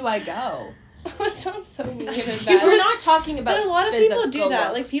lower do I go? That sounds so mean and bad. We're not talking about But a lot of people do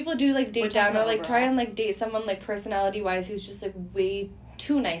that. Looks. Like, people do, like, date down or, like, try and, like, date someone, like, personality-wise who's just, like, way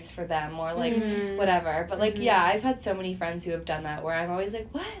too nice for them or, like, whatever. But, like, I've had so many friends who have done that where I'm always like,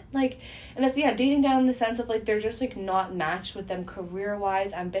 what? Like, and it's, dating down in the sense of, like, they're just, like, not matched with them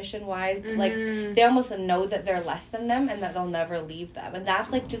career-wise, ambition-wise. But, like, they almost know that they're less than them and that they'll never leave them. And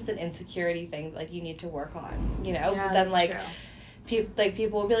that's, like, just an insecurity thing that, like, you need to work on, you know? Yeah, but then, like... True.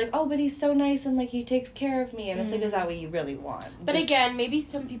 People will be like, oh, but he's so nice and, like, he takes care of me. And it's like, is that what you really want? But again, maybe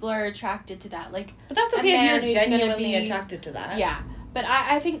some people are attracted to that. Like, but that's okay if you're genuinely attracted to that. Yeah. But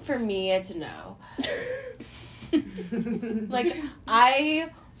I think for me, it's no. Like, I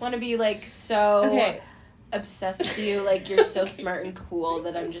want to be, like, so obsessed with you. Like, you're so smart and cool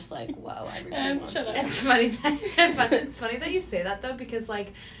that I'm just like, whoa, everybody wants you. It's funny that you say that, though, because,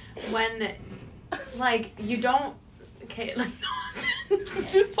 like, when, like, you don't... Okay, like, no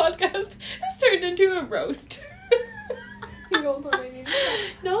offense. This podcast has turned into a roast.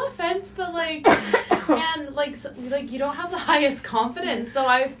 No offense, but, like, and, like, you don't have the highest confidence, so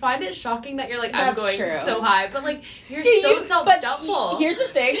I find it shocking that you're like, I'm going so high, but, like, you're so self-doubtful. Here's the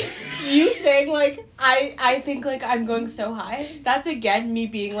thing, you saying, like, I think, like, I'm going so high, that's, again, me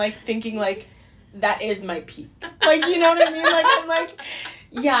being, like, thinking, like, that is my peak. Like, you know what I mean? Like, I'm like,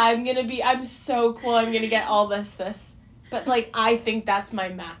 yeah, I'm so cool, I'm gonna get all this. But, like, I think that's my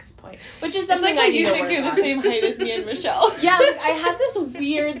max point. Which is something I need to work on. You think you're the same height as me and Michelle. Yeah, like, I have this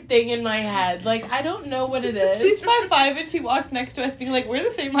weird thing in my head. Like, I don't know what it is. She's 5'5", and she walks next to us being like, we're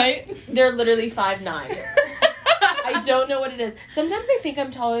the same height. They're literally 5'9". I don't know what it is. Sometimes I think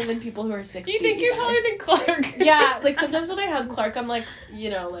I'm taller than people who are 6 feet. You think you're taller than Clark? Yeah, like, sometimes when I hug Clark, I'm like, you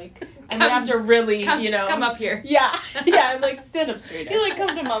know, like, I'm gonna have to really, come up here. Yeah, I'm like, stand up straighter. You're like,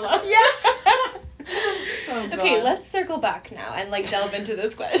 come to mama. Yeah. Oh, okay, let's circle back now and, like, delve into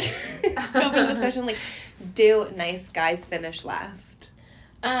this question. Like, do nice guys finish last?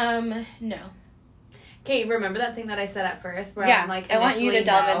 No. Okay, remember that thing that I said at first where I'm like, I want you to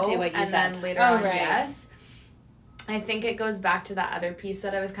delve into what you said. And then later on, yes. I think it goes back to that other piece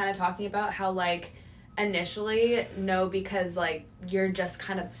that I was kind of talking about, how, like, initially, no, because, like, you're just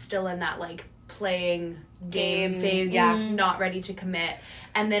kind of still in that, like, playing game phase, not ready to commit.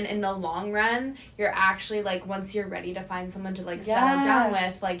 And then in the long run, you're actually, like, once you're ready to find someone to, like, settle down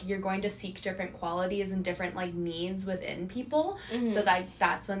with, like, you're going to seek different qualities and different, like, needs within people. So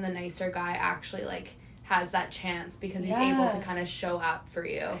that's when the nicer guy actually, like, has that chance because he's able to kind of show up for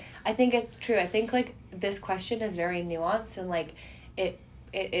you. I think it's true. I think, like, this question is very nuanced and, like, it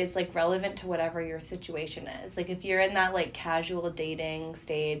is, like, relevant to whatever your situation is. Like, if you're in that, like, casual dating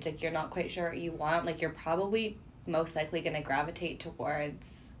stage, like, you're not quite sure what you want, like, you're probably most likely going to gravitate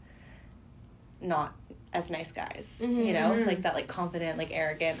towards not as nice guys, you know? Like, that, like, confident, like,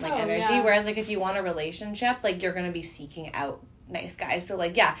 arrogant, like, energy. Yeah. Whereas, like, if you want a relationship, like, you're going to be seeking out nice guys. So,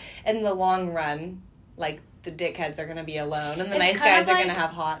 like, in the long run, like, the dickheads are going to be alone, and the nice guys are going to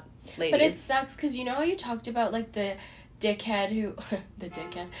have hot ladies. But it sucks, because you know how you talked about, like, the dickhead who... the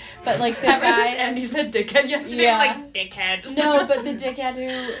dickhead. But, like, the guy... Andy said dickhead yesterday, like, dickhead. No, but the dickhead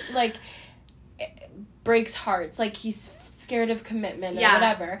who, like, breaks hearts. Like, he's scared of commitment or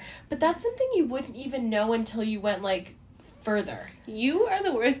whatever. But that's something you wouldn't even know until you went, like, further. You are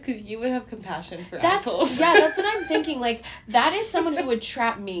the worst because you would have compassion for assholes. Yeah, that's what I'm thinking. Like, that is someone who would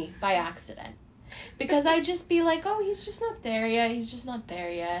trap me by accident. Because I'd just be like, oh, he's just not there yet. He's just not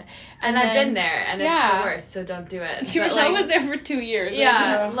there yet. And I've been there, and it's the worst, so don't do it. Michelle was there for 2 years.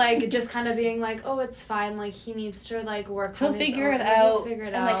 Yeah, like, just kind of being like, oh, it's fine. Like, he needs to, like, work on his own. He'll figure it out.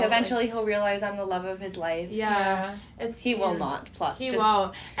 And, like, eventually he'll realize I'm the love of his life. Yeah. He will not. Plot. He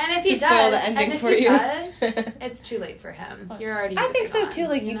won't. And if he does, it's too late for him. You're already I think so, too.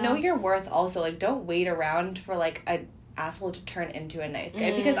 Like, you know your worth also. Like, don't wait around for, like, a asshole to turn into a nice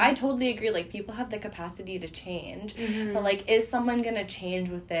guy, because I totally agree, like, people have the capacity to change, but, like, is someone gonna change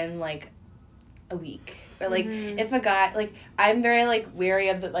within, like, a week. Or, like, if a guy, like, I'm very, like, wary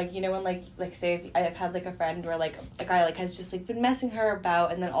of the, like, you know, when, like, say, if I've had, like, a friend where, like, a guy, like, has just, like, been messing her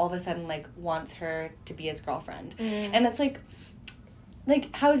about, and then all of a sudden, like, wants her to be his girlfriend. And it's, like,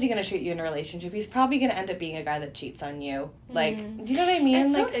 how is he going to treat you in a relationship? He's probably going to end up being a guy that cheats on you. Like, do you know what I mean?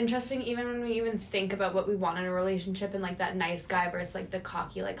 It's like, so interesting, even when we even think about what we want in a relationship and, like, that nice guy versus, like, the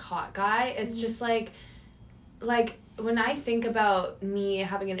cocky, like, hot guy. It's just, like, when I think about me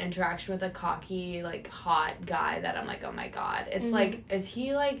having an interaction with a cocky, like, hot guy that I'm like, oh my God, it's like, is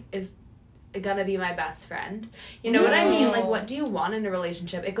he, like, is gonna be my best friend? You know what I mean? Like, what do you want in a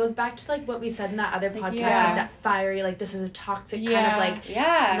relationship? It goes back to, like, what we said in that other podcast, like, that fiery, like, this is a toxic kind of, like,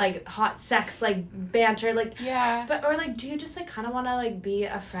 like, hot sex, like, banter, like, but, or, like, do you just, like, kind of want to, like, be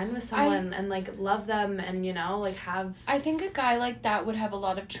a friend with someone and, like, love them and, you know, like, have... I think a guy like that would have a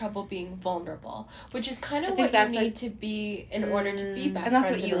lot of trouble being vulnerable, which is kind of what you need to be in order to be best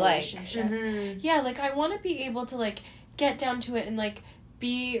friends in a relationship. Yeah, like, I want to be able to, like, get down to it and, like,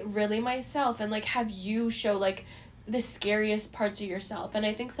 be really myself and, like, have you show, like, the scariest parts of yourself. And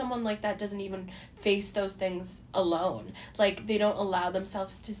I think someone like that doesn't even face those things alone. Like, they don't allow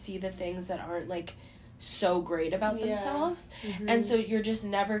themselves to see the things that aren't, like, so great about themselves. And so you're just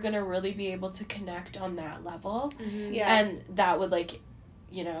never gonna really be able to connect on that level. And that would, like,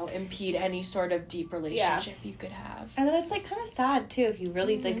 you know, impede any sort of deep relationship you could have. And then it's, like, kind of sad, too, if you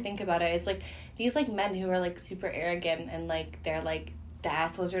really, like, think about it. It's, like, these, like, men who are, like, super arrogant and, like, they're, like, the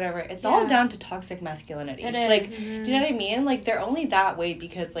assholes or whatever, it's all down to toxic masculinity. It is. Like, do you know what I mean? Like, they're only that way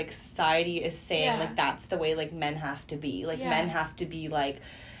because, like, society is saying, like, that's the way, like, men have to be. Like, men have to be, like,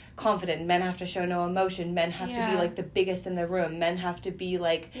 confident. Men have to show no emotion. Men have to be, like, the biggest in the room. Men have to be,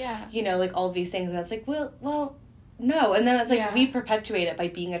 like, you know, like, all of these things. And it's like, well, no. And then it's like, we perpetuate it by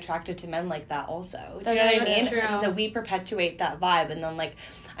being attracted to men like that also. Do you know what I mean? True. That we perpetuate that vibe. And then, like,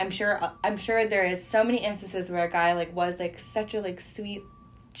 I'm sure there is so many instances where a guy, like, was, like, such a, like, sweet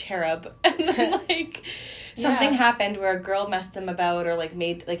cherub, and then, like, something happened where a girl messed them about, or, like,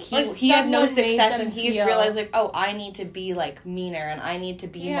 made, like, he had no success, and he's realized, like, oh, I need to be, like, meaner, and I need to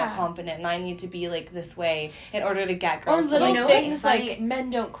be more confident, and I need to be, like, this way in order to get girls. Or little things like, men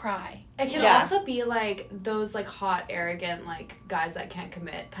don't cry. It can also be, like, those, like, hot, arrogant, like, guys that can't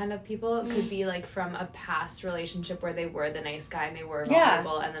commit kind of people. It could be, like, from a past relationship where they were the nice guy and they were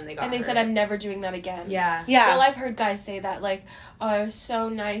vulnerable and then they got and they hurt. said, I'm never doing that again. Yeah. Well, I've heard guys say that, like, oh, I was so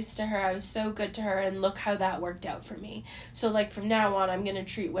nice to her, I was so good to her, and look how that worked out for me. So, like, from now on, I'm gonna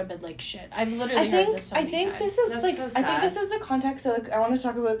treat women like shit. I've literally heard this so many times. This is, that's, like, so sad. I think this is the context, so, like, I want to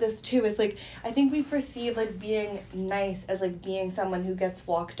talk about this, too, is, like, I think we perceive, like, being nice as, like, being someone who gets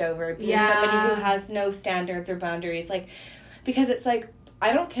walked over, being somebody who has no standards or boundaries, like, because it's, like,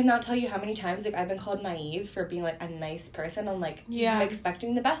 I cannot tell you how many times, like, I've been called naive for being, like, a nice person and, like,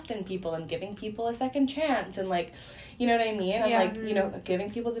 expecting the best in people and giving people a second chance and, like, you know what I mean? And, like, you know, giving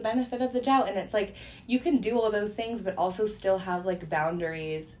people the benefit of the doubt. And it's, like, you can do all those things but also still have, like,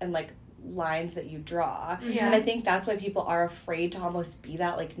 boundaries and, like, lines that you draw. And I think that's why people are afraid to almost be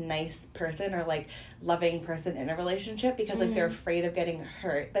that, like, nice person or, like, loving person in a relationship, because, like, they're afraid of getting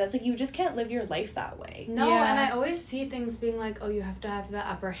hurt. But it's like, you just can't live your life that way. No, and I always see things being like, oh, you have to have the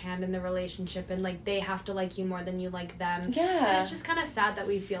upper hand in the relationship, and, like, they have to like you more than you like them. And it's just kind of sad that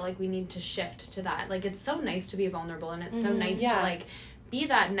we feel like we need to shift to that. Like, it's so nice to be vulnerable, and it's so nice to, like, be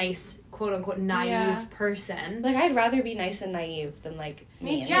that nice, quote-unquote, naive person. Like, I'd rather be nice and naive than, like,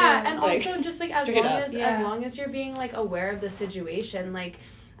 mean. Yeah, and like, also just, like, as long as you're being, like, aware of the situation, like,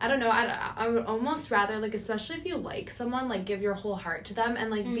 I don't know, I would almost rather, like, especially if you like someone, like, give your whole heart to them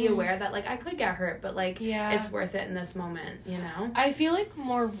and, like, be aware that, like, I could get hurt, but, like, it's worth it in this moment, you know? I feel like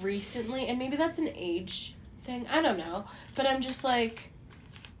more recently, and maybe that's an age thing, I don't know, but I'm just, like,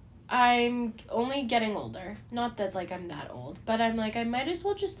 I'm only getting older. Not that, like, I'm that old, but I'm like, I might as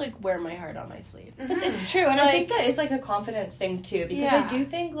well just, like, wear my heart on my sleeve. It's true, and like, I think that is, like, a confidence thing, too, because I do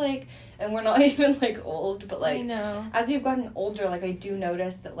think, like, and we're not even, like, old, but, like, I know. As we've gotten older, like, I do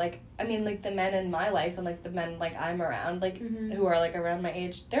notice that, like, I mean, like, the men in my life and, like, the men, like, I'm around, like, who are, like, around my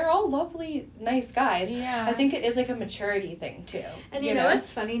age, they're all lovely, nice guys. Yeah. I think it is, like, a maturity thing, too. And you know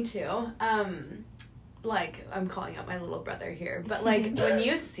what's funny, too? Like, I'm calling out my little brother here, but, like, when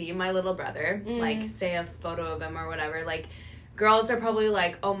you see my little brother, like, say a photo of him or whatever, like, girls are probably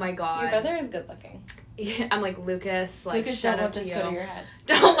like, oh my God. Your brother is good looking. Yeah, I'm like, Lucas, like, shout out to you. Don't let this go to your head.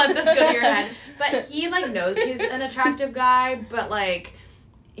 Don't let this go to your head. But he, like, knows he's an attractive guy, but, like,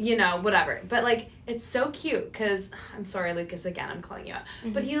 you know, whatever. But, like, it's so cute because I'm sorry, Lucas, again, I'm calling you out.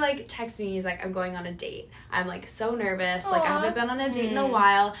 But he like texts me, he's like, I'm going on a date. I'm like so nervous. Aww. Like I haven't been on a date in a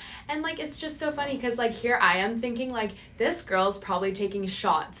while. And like it's just so funny because like here I am thinking like this girl's probably taking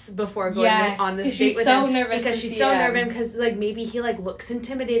shots before going on this date with him. Because she's so nervous because like maybe he like looks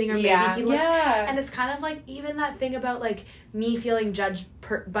intimidating or maybe he looks and it's kind of like even that thing about like me feeling judged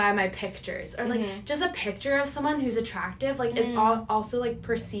by my pictures or like just a picture of someone who's attractive like is also like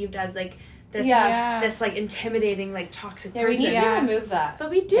perceived as like this this like intimidating like toxic person. We need to remove that. But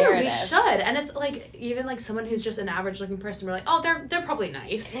we do. Narrative. We should. And it's like even like someone who's just an average looking person, we're like, oh, they're probably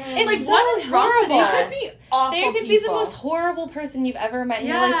nice. It's like so what is horrible? They could be awful. They could be the most horrible person you've ever met. And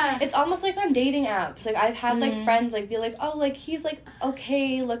you're like, it's almost like on dating apps. Like I've had like friends like be like, oh, like he's like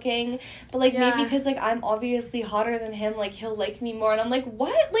okay looking, but like maybe because like I'm obviously hotter than him, like he'll like me more. And I'm like,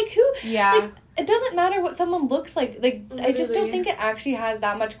 what? Like who? Yeah. Like, it doesn't matter what someone looks like. Like, literally. I just don't think it actually has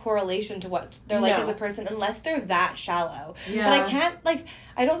that much correlation to what they're like as a person unless they're that shallow. Yeah. But I can't, like,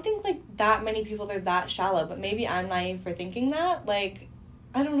 I don't think, like, that many people are that shallow. But maybe I'm naive for thinking that. Like,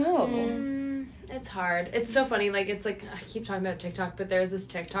 I don't know. It's hard. It's so funny. Like, it's like, I keep talking about TikTok, but there's this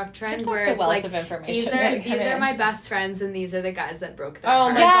TikTok trend TikTok's where it's like, these are my best friends and these are the guys that broke their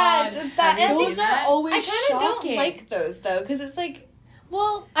heart. Oh my God. It's that. And those are always I kind of don't like those, though, because it's like,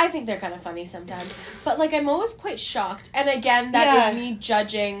 well, I think they're kind of funny sometimes. But, like, I'm always quite shocked. And, again, that is me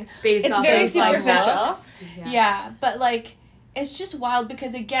judging. Based off very superficial. Yeah, but, like, it's just wild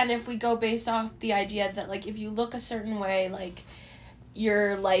because, again, if we go based off the idea that, like, if you look a certain way, like,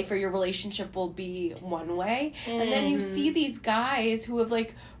 your life or your relationship will be one way. And then you see these guys who have,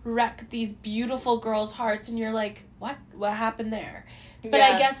 like, wrecked these beautiful girls' hearts and you're like, what? What happened there? But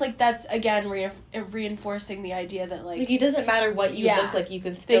I guess, like, that's, again, reinforcing the idea that, like... it doesn't matter what you look like, you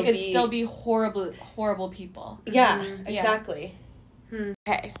can still be... They could still be horrible people. Yeah, exactly.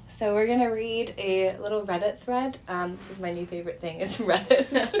 Okay, so we're gonna read a little Reddit thread. This is my new favorite thing, is Reddit.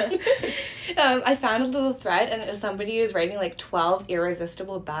 I found a little thread, and it was somebody who's writing, like, 12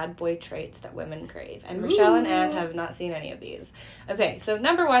 irresistible bad boy traits that women crave. And Rochelle and Anne have not seen any of these. Okay, so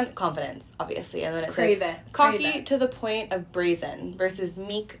number 1, confidence, obviously. And then it says, cocky to the point of brazen versus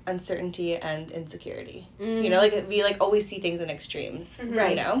meek, uncertainty, and insecurity. You know, like, we, like, always see things in extremes.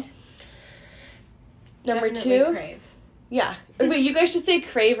 Right. You know? Number Definitely 2... crave. Yeah. Wait, you guys should say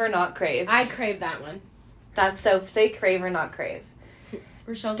crave or not crave. I crave that one. That's so, say crave or not crave.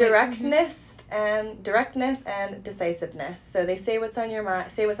 Rochelle's directness and decisiveness. So they say what's on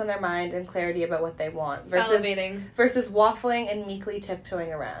their mind and clarity about what they want. Versus waffling and meekly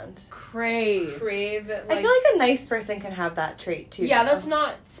tiptoeing around. Crave. Like, I feel like a nice person can have that trait too. Yeah, that's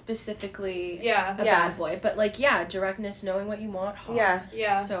not specifically a bad boy, but like directness, knowing what you want. Hot.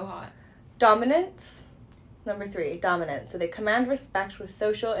 Yeah. So hot. Dominance. Number 3, dominant. So they command respect with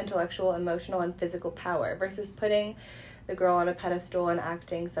social, intellectual, emotional, and physical power versus putting the girl on a pedestal and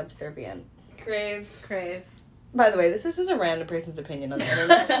acting subservient. Crave. By the way, this is just a random person's opinion on the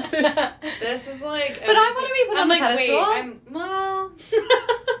internet. This is like... But I want to be put on a pedestal. Well...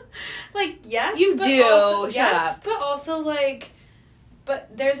 like, yes, you but do. Also, Shut yes, up. But also, like...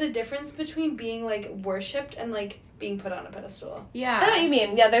 But there's a difference between being, like, worshipped and, like... being put on a pedestal. Yeah. I know what you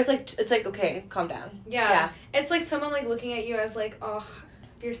mean. Yeah, there's like, it's like, okay, calm down. Yeah. It's like someone like looking at you as like, oh,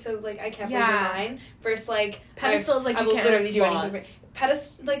 you're so like, I can't believe you're mine. Versus like, pedestal is like, you can't literally do anything.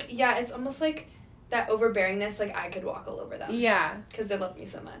 Pedestal, like, yeah, it's almost like that overbearingness, like I could walk all over them. Yeah. Because they love me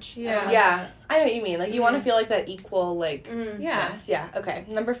so much. Yeah. I know what you mean. Like, you want to feel like that equal, like, yes. Yeah. Okay.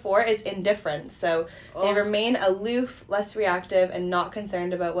 Number 4 is indifference. So they remain aloof, less reactive, and not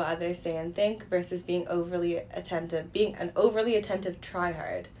concerned about what others say and think versus being an overly attentive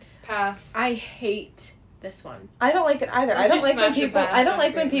tryhard. Pass. I hate this one. I don't like it either. I don't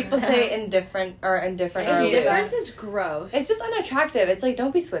like when people say indifferent or aloof. Indifference is gross. It's just unattractive. It's like,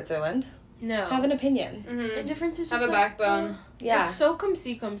 don't be Switzerland. No. Have an opinion. Indifference is just have a backbone. Yeah. It's so comme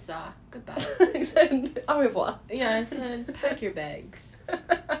ci, comme ça. Goodbye. Au revoir. Yeah, I said, pack your bags.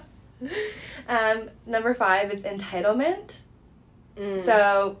 Number 5 is entitlement.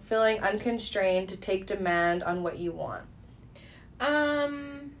 So, feeling unconstrained to take demand on what you want.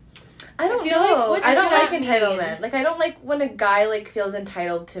 I don't know. I don't like entitlement. Like, I don't like when a guy, like, feels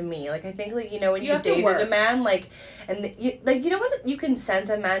entitled to me. Like, I think, like, you know, when you dated a man, like, and, you know what? You can sense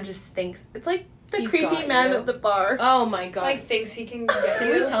a man just thinks, it's like the creepy man at the bar. Oh, my God. Like, thinks he can get Can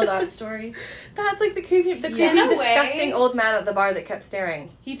we tell that story? That's, like, the creepy, disgusting old man at the bar that kept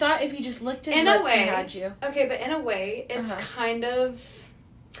staring. He thought if he just licked his lips, he had you. Okay, but in a way, it's kind of...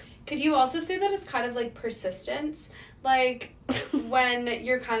 Could you also say that it's kind of, like, persistence? Like, when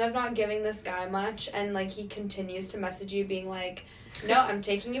you're kind of not giving this guy much, and, like, he continues to message you being like, no, I'm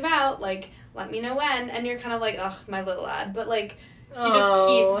taking you out, like, let me know when, and you're kind of like, ugh, my little lad, but, like, he just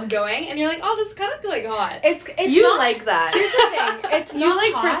keeps going, and you're like, oh, this is kind of, like, hot. It's you not, like that. Here's the thing. It's you not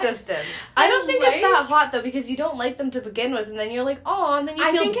like hot. persistence. I don't think it's that hot, though, because you don't like them to begin with, and then you're like, oh, and then you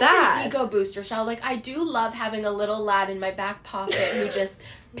feel bad. I think it's an ego booster, Shell. Like, I do love having a little lad in my back pocket who just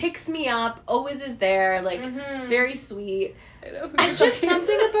picks me up, always is there, like, very sweet. It's just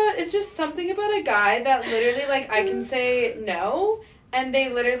something about a guy that literally, like, I can say no, and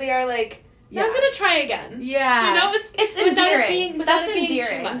they literally are like, no, I'm gonna try again. Yeah. You know, it's endearing. That's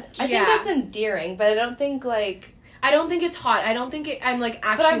endearing. Too much. I think that's endearing, but I don't think, like... I don't think it's hot. I don't think I'm, like,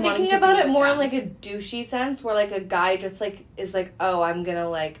 actually But I'm thinking about it more in, like, a douchey sense, where, like, a guy just, like, is like, oh, I'm gonna,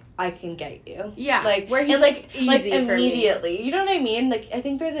 like, I can get you. Yeah. Like, where he's, like, easy like, for immediately. Me. You know what I mean? Like, I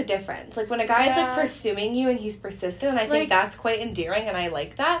think there's a difference. Like, when a guy is, like, pursuing you and he's persistent, I think that's quite endearing, and I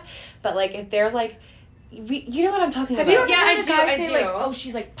like that. But, like, if they're, like... you know what I'm talking about? Have you ever heard a guy say, like, oh,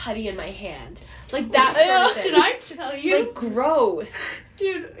 she's, like, putty in my hand? Like, that sort of thing. Did I tell you? Like, gross.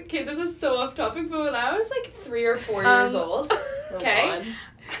 Dude, okay, this is so off topic, but when I was, like, 3 or 4 years old, okay,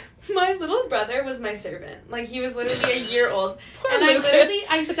 my little brother was my servant. Like, he was literally a year old. And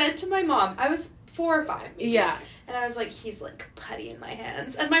I said to my mom, I was 4 or 5, maybe. Yeah. And I was like, he's, like, putty in my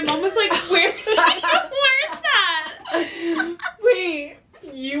hands. And my mom was like, where did you learn that? Wait.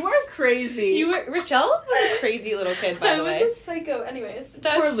 You are crazy. Rochelle was a crazy little kid, by the way. I was a psycho. Anyways.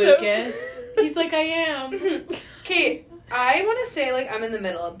 Poor Lucas. He's like, I am. Okay, I want to say, like, I'm in the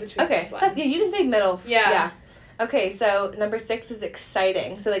middle between this one. You can say middle. Yeah. Okay, so number 6 is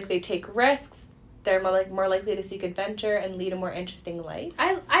exciting. So, like, they take risks. They're more likely to seek adventure and lead a more interesting life.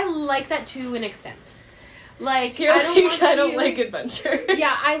 I like that to an extent. Like, I don't like adventure.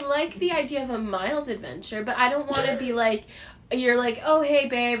 Yeah, I like the idea of a mild adventure, but I don't want to be like... You're like, oh, hey,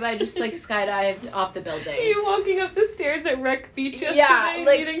 babe, I just, like, skydived off the building. You walking up the stairs at Wreck Beach yesterday,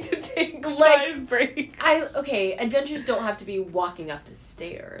 like, needing to take 5 breaks. Okay, adventures don't have to be walking up the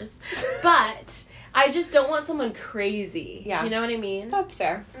stairs, but I just don't want someone crazy. Yeah. You know what I mean? That's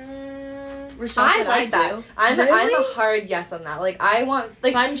fair. Rochelle said I do. I'm a hard yes on that. Like, I want,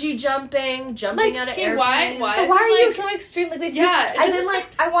 like... Bungee jumping out of airplanes. Why are you so extreme? Like, and then, like,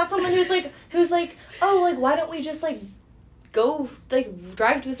 I want someone who's like, oh, like, why don't we just, like... go, like,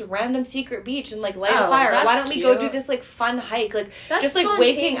 drive to this random secret beach and, like, light a fire. Or why don't we go do this, like, fun hike? Like, that's just, like,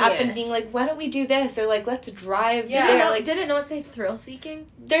 waking up and being like, why don't we do this? Or, like, let's drive to there. Like, did it not say thrill-seeking?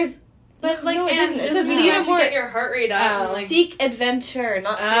 But, like, and just you have to get your heart rate up. Like, seek adventure,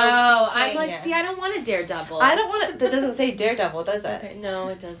 not I'm like, see, I don't want a daredevil. I don't want it. That doesn't say daredevil, does it? Okay, no,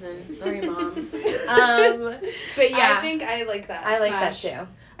 it doesn't. Sorry, Mom. But, yeah. I think I like that. I like that, too.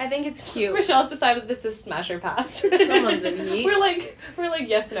 I think it's cute. Rochelle's decided this is smash or pass. Someone's in heat. We're like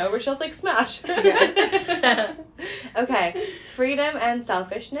yes, no. Rochelle's like smash. Yeah. Okay. Freedom and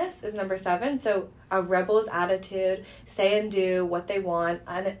selfishness is number 7. So a rebel's attitude, say and do what they want,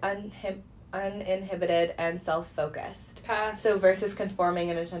 uninhibited and self-focused. Pass. So versus conforming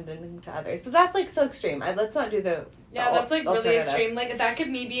and attending to others. But that's like so extreme. Let's not do the that's like really extreme. Like that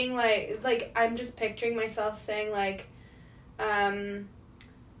could be being like I'm just picturing myself saying like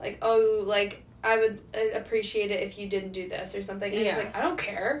oh, like, I would appreciate it if you didn't do this or something. And it's like, I don't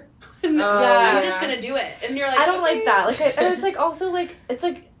care. I'm just gonna do it. And you're like, I don't like that. Like, and it's like, also, like, it's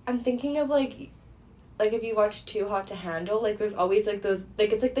like, I'm thinking of, like if you watch Too Hot to Handle, like, there's always, like, those,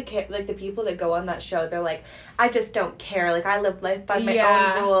 like, it's like the people that go on that show, they're like, I just don't care. Like, I live life by my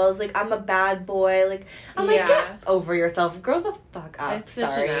own rules. Like, I'm a bad boy. Like, I'm like, get over yourself. Grow the fuck up. It's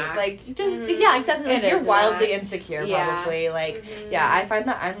such an act. Like, just, yeah, exactly. Like, you're wildly insecure, probably. Like, I find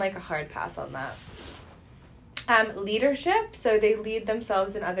that I'm, like, a hard pass on that. Leadership, so they lead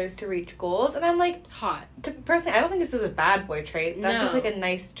themselves and others to reach goals, and I'm like, hot. Personally, I don't think this is a bad boy trait. That's just like a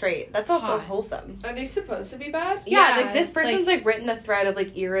nice trait. That's also wholesome. Are they supposed to be bad? Yeah, like this person's like written a thread of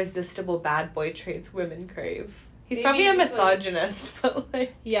like irresistible bad boy traits women crave. He's probably a misogynist, but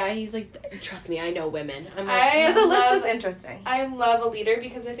like... Yeah, he's like, trust me, I know women. I'm like, the list is interesting. I love a leader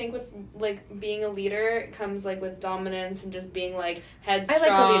because I think with, like, being a leader comes, like, with dominance and just being, like, headstrong, I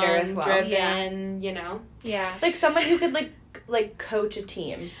like a leader as well. Driven, you know? Yeah. Like, someone who could, like coach a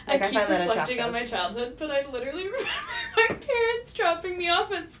team. Like, I keep reflecting on my childhood, but I literally remember my parents dropping me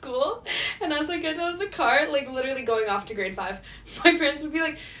off at school, and as I get out of the car, like, literally going off to grade 5, my parents would be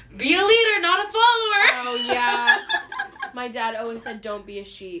like, be a leader, not a follower! Oh, yeah. My dad always said, don't be a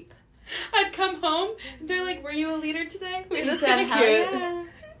sheep. I'd come home, and they're like, were you a leader today? He said, hell yeah.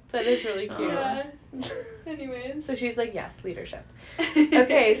 That is really cute. Yeah. Anyways. So she's like, yes, leadership.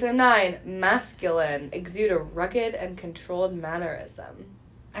 Okay, so 9, masculine, exude a rugged and controlled mannerism.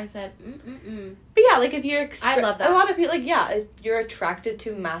 I said, But yeah, like, if you're... I love that. A lot of people, like, yeah, if you're attracted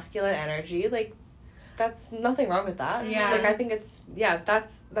to masculine energy, like, that's nothing wrong with that. Yeah. Like, I think it's... Yeah,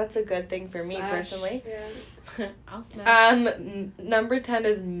 that's a good thing for me, personally. Yeah. I'll smash. Number 10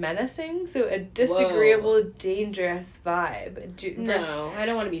 is menacing, so a disagreeable, dangerous vibe. No, I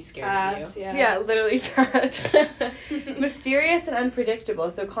don't want to be scared of you. Yeah, literally that. Mysterious and unpredictable,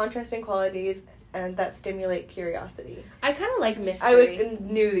 so contrasting qualities and that stimulate curiosity. I kind of like mystery. I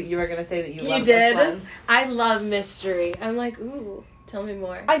knew that you were going to say that you loved did. this one. I love mystery. I'm like, ooh, tell me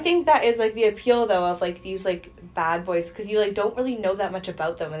more. I think that is, like, the appeal, though, of, like, these, like, bad boys, because you, like, don't really know that much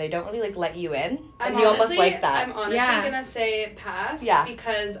about them, and they don't really, like, let you in, and you almost like that. I'm honestly gonna say pass,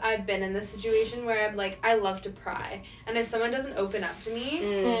 because I've been in this situation where I'm like, I love to pry, and if someone doesn't open up to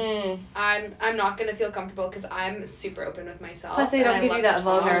me, I'm not gonna feel comfortable, because I'm super open with myself. Plus, they don't give you that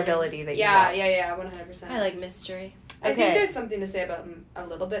vulnerability that you want. Yeah, 100%. I like mystery. I think there's something to say about a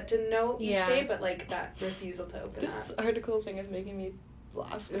little bit to know each day, but, like, that refusal to open up. This article thing is making me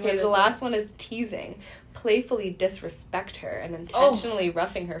laugh. Okay, the last one is teasing. Playfully disrespect her and intentionally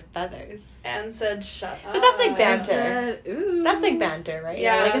roughing her feathers. And said, shut up. But that's like banter. That's like banter, right?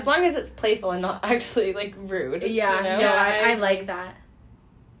 Yeah. Like, as long as it's playful and not actually, like, rude. Yeah, you know? No, I like that.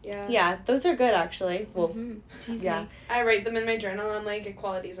 Yeah. Yeah, those are good, actually. Well, teasing. Yeah. I write them in my journal. I'm like,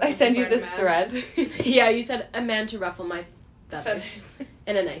 equalities. I send you this thread. Yeah, you said a man to ruffle my feathers.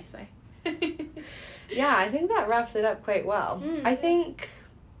 In a nice way. Yeah, I think that wraps it up quite well. I think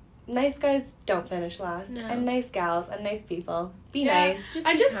nice guys don't finish last. No. And nice gals and nice people. Be nice.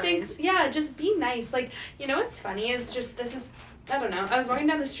 Just be nice. Like, you know what's funny is just I don't know. I was walking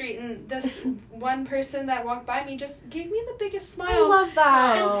down the street and this one person that walked by me just gave me the biggest smile. I love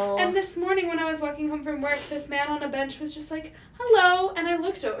that. And this morning when I was walking home from work, this man on a bench was just like, hello. And I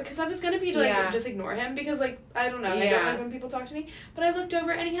looked over because I was going to be like, just ignore him because, like, I don't know. I don't like when people talk to me. But I looked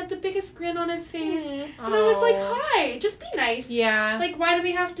over and he had the biggest grin on his face. And I was like, hi, just be nice. Yeah. Like, why do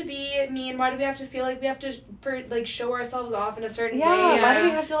we have to be mean? Why do we have to feel like we have to, like, show ourselves off in a certain way? Yeah, why do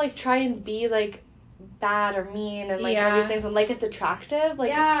we have to, like, try and be, like, bad or mean and, like, all these things and, like, it's attractive?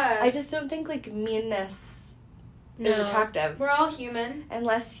 Like, I just don't think, like, meanness is attractive. We're all human.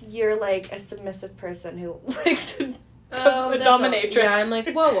 Unless you're, like, a submissive person who likes a dominatrix. Yeah, I'm like,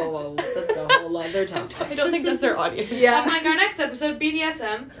 whoa. That's a whole other topic. I don't think that's our audience. Yeah. I'm like, our next episode,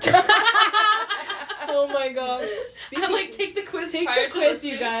 BDSM. Oh my gosh. I'm like, take the quiz prior to this,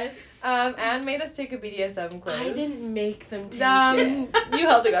 you guys. Anne made us take a BDSM quiz. I didn't make them take it. You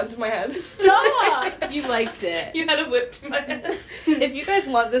held a gun to my head. Stop! You liked it. You had a whip to my head. If you guys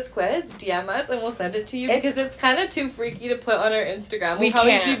want this quiz, DM us and we'll send it to you because it's kind of too freaky to put on our Instagram. We'll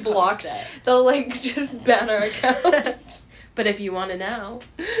probably be blocked. They'll, like, just ban our account. But if you want to know,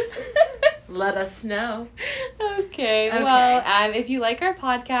 let us know. Okay. Well, if you like our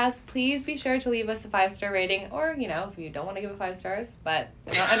podcast, please be sure to leave us a 5-star rating, or, you know, if you don't want to give it 5 stars, but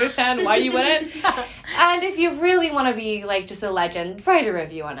I don't understand why you wouldn't. And if you really want to be, like, just a legend, write a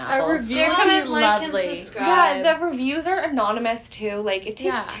review on Apple. A review would be lovely. And subscribe. Yeah, the reviews are anonymous too. Like, it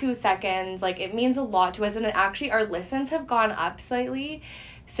takes 2 seconds. Like, it means a lot to us, and actually our listens have gone up slightly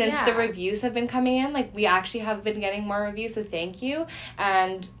since the reviews have been coming in. Like, we actually have been getting more reviews, so thank you.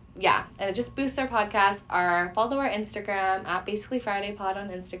 And it just boosts our podcast. Follow our Instagram at Basically Friday Pod on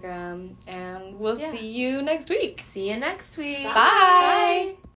Instagram, and we'll see you next week. See you next week. Bye.